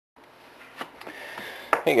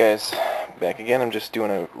Hey guys, back again. I'm just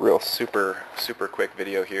doing a real super quick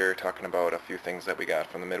video here talking about a few things that we got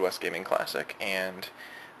from the Midwest Gaming Classic and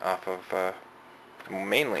off of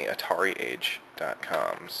mainly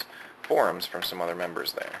AtariAge.com's forums from some other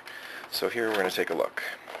members there. So here we're going to take a look.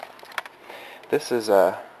 This is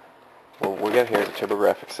what we got here is a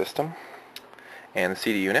TurboGrafx system and the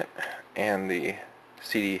CD unit and the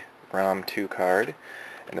CD-ROM 2 card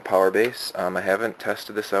and the power base. I haven't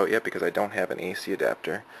tested this out yet because I don't have an AC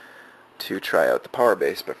adapter to try out the power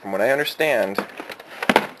base, but from what I understand,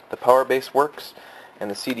 the power base works and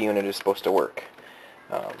the CD unit is supposed to work.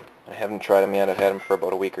 I haven't tried them yet. I've had them for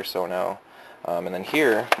about a week or so now. And then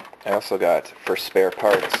here I also got, for spare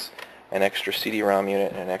parts, an extra CD-ROM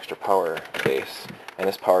unit and an extra power base, and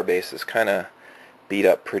this power base is kind of beat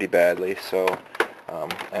up pretty badly, so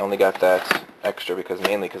I only got that extra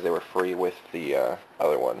mainly because they were free with the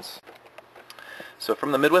other ones. So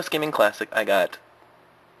from the Midwest Gaming Classic, we got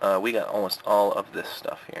almost all of this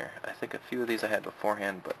stuff here. I think a few of these I had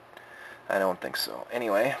beforehand, but I don't think so.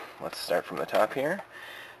 Anyway, let's start from the top here.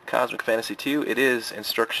 Cosmic Fantasy 2, it is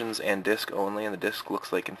instructions and disc only, and the disc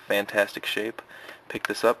looks like in fantastic shape. Picked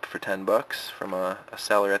this up for 10 bucks from a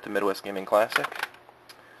seller at the Midwest Gaming Classic.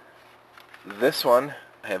 This one,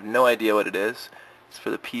 I have no idea what it is. It's for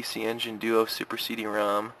the PC Engine Duo Super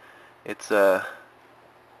CD-ROM. It's I'm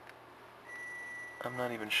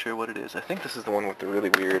not even sure what it is. I think this is the one with the really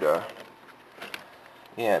weird,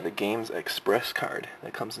 yeah, the Games Express card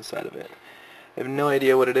that comes inside of it. I have no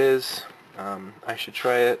idea what it is. I should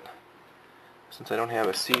try it. Since I don't have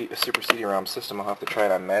a Super CD-ROM system, I'll have to try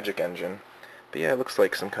it on Magic Engine. But yeah, it looks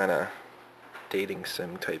like some kind of dating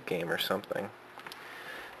sim type game or something.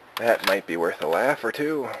 That might be worth a laugh or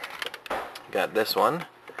two. Got this one,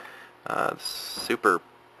 Super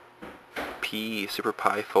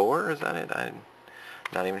Pi 4, is that it? I'm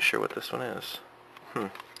not even sure what this one is.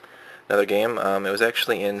 Another game. It was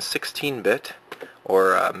actually in 16-bit,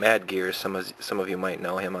 or Mad Gears. Some of you might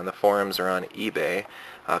know him on the forums or on eBay.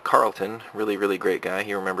 Carlton, really great guy.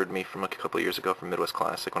 He remembered me from a couple years ago from Midwest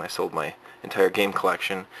Classic when I sold my entire game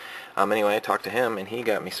collection. Anyway, I talked to him and he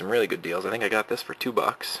got me some really good deals. I think I got this for 2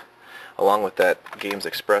 bucks, along with that Games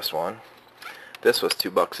Express one. This was 2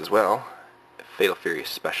 bucks as well. Fatal Fury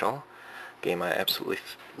Special, game I absolutely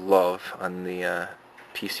love on the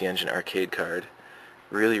PC Engine arcade card.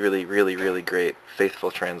 Really great, faithful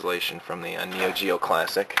translation from the Neo Geo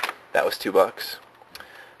Classic. That was 2 bucks.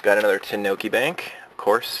 Got another Tinoki Bank. Of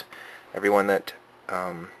course, everyone that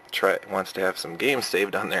wants to have some games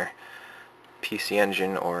saved on their PC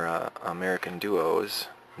Engine or American Duos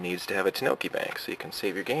needs to have a Tinoki Bank, so you can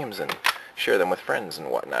save your games and share them with friends and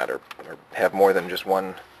whatnot, or have more than just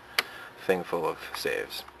one thing full of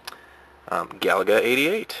saves. Galaga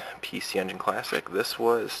 88, PC Engine Classic. This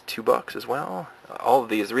was 2 bucks as well. All of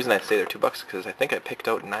these, the reason I say they're 2 bucks is because I think I picked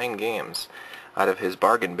out 9 games out of his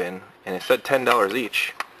bargain bin, and it said $10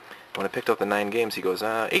 each. When I picked out the 9 games, he goes,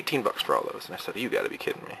 18 bucks for all those. And I said, you gotta be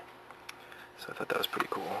kidding me. So I thought that was pretty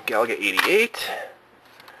cool. Galaga 88.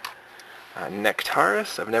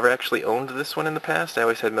 Nectaris. I've never actually owned this one in the past. I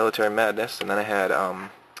always had Military Madness, and then I had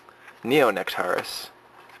Neo Nectaris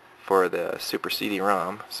for the Super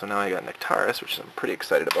CD-ROM. So now I got Nectaris, which I'm pretty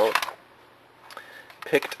excited about.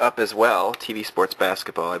 Picked up as well TV Sports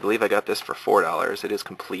Basketball. I believe I got this for $4. It is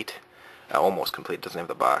complete. Almost complete. It doesn't have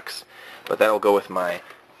the box. But that'll go with my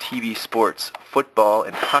TV Sports Football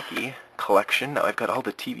and Hockey collection. Now I've got all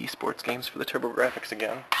the TV Sports games for the TurboGrafx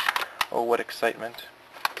again. Oh, what excitement.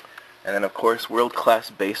 And then, of course, World Class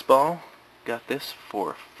Baseball. Got this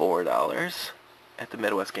for $4 at the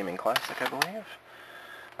Midwest Gaming Classic, I believe.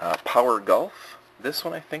 Power Golf. This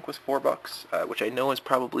one, I think, was 4 bucks, which I know is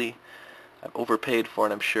probably I've overpaid for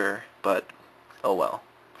it, I'm sure, but oh well.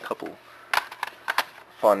 A couple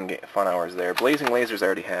fun hours there. Blazing Lasers I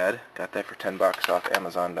already had. Got that for 10 bucks off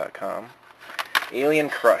Amazon.com. Alien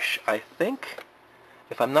Crush. I think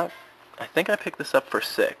I picked this up for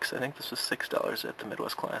 6. I think this was $6 at the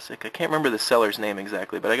Midwest Classic. I can't remember the seller's name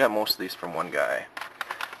exactly, but I got most of these from one guy.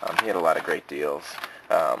 He had a lot of great deals.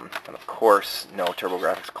 And of course, no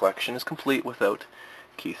TurboGrafx collection is complete without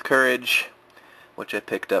Keith Courage, which I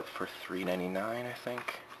picked up for $3.99, I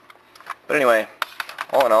think. But anyway,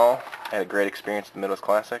 all in all, I had a great experience at the Midwest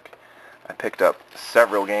Classic. I picked up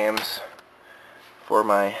several games for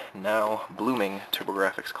my now blooming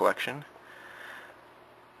TurboGrafx collection.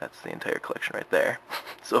 That's the entire collection right there.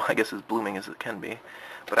 So I guess as blooming as it can be.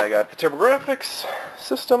 But I got the TurboGrafx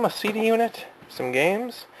system, a CD unit, some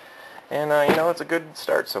games, and you know, it's a good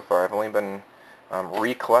start so far. I've only been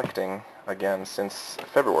recollecting again since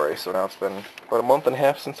February, so now it's been about a month and a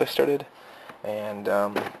half since I started, and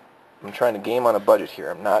I'm trying to game on a budget here.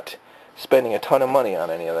 I'm not spending a ton of money on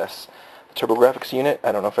any of this. The TurboGrafx unit,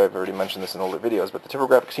 I don't know if I've already mentioned this in older videos, but the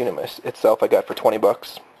TurboGrafx unit itself I got for 20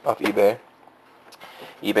 bucks off eBay.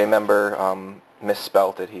 eBay member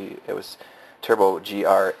misspelt it. It was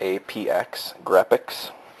TurboGrafx,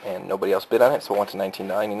 Graphics, and nobody else bid on it, so it went to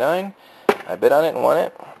 $19.99. I bid on it and won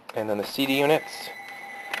it. And then the CD units,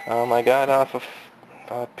 I got off of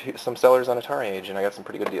some sellers on Atari Age, and I got some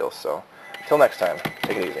pretty good deals. So, until next time,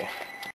 take it easy.